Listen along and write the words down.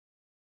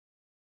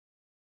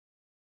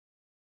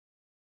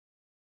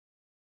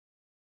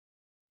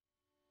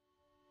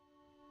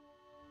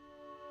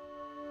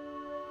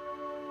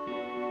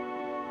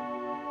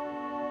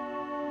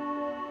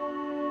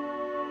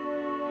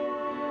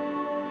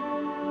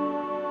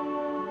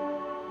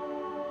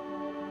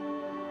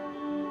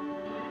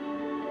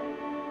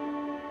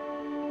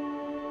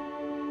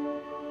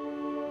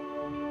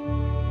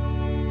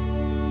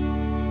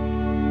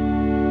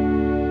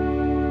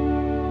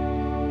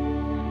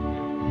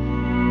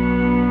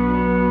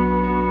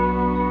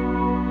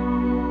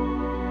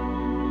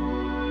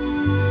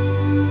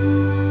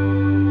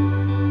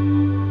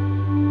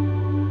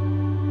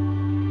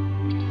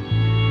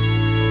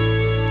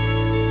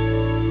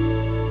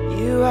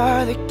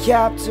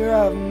captor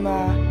of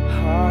my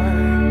heart.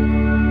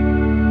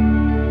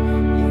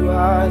 You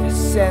are the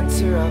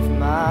center of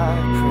my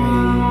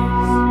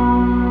praise.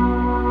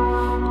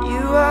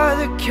 You are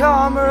the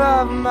calmer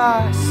of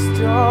my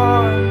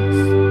storms.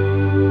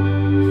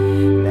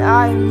 And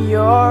I am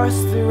yours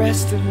the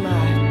rest of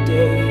my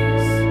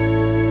days.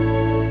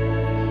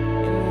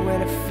 And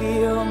when I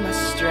feel my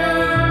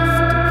strength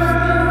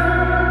deplete,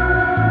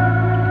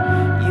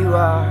 you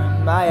are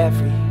my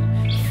everything.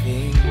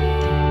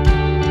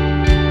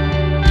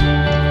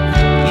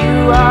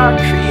 You are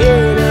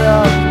creator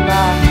of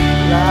my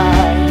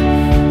life.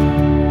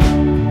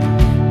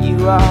 You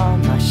are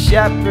my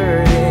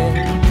shepherd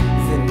in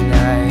the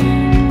night.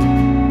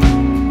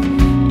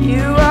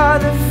 You are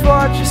the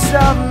fortress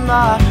of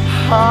my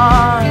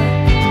heart.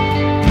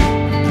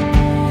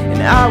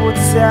 And I will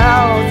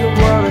tell the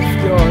world of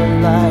your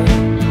light.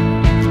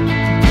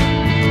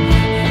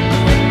 And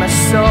when my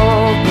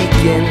soul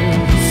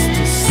begins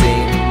to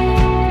sing,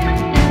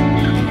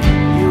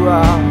 you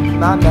are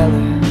my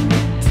melody.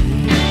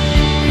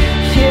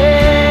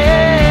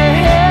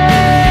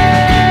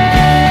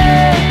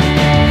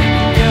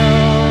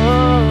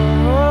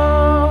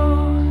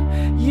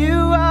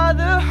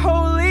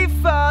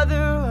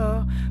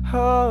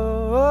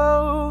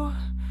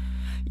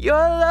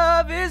 Your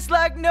love is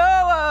like no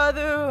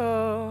other.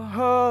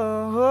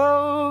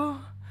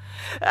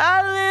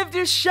 I live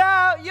to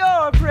shout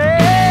your praise.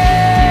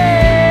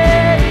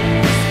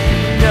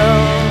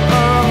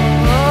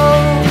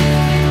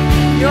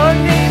 Your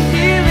name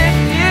be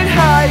lifted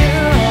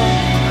higher.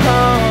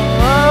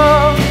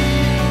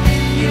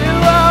 You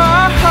are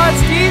our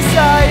heart's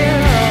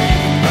desire.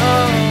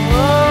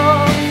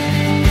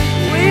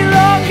 We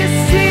long to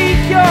seek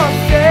your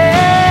face.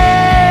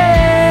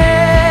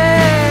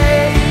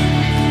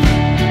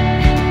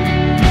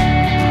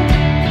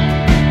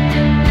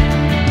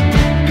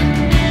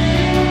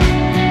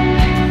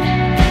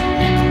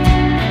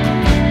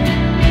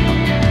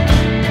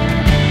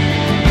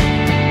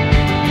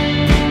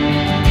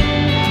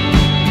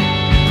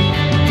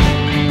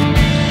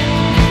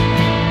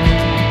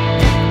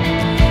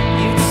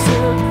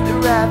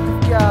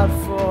 God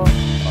for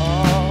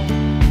all.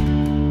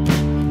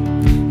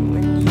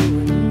 When you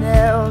were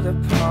nailed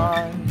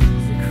upon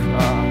the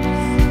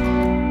cross,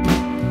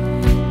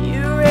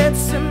 you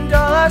ransomed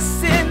all our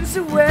sins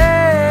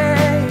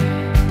away.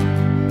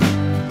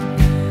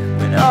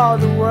 When all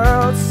the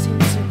world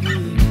seemed to be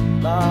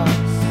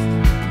lost,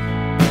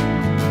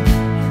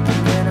 and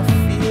when I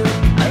feel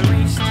I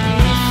reach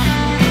deep,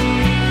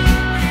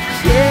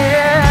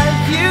 yeah,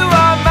 you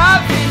are my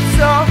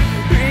victory.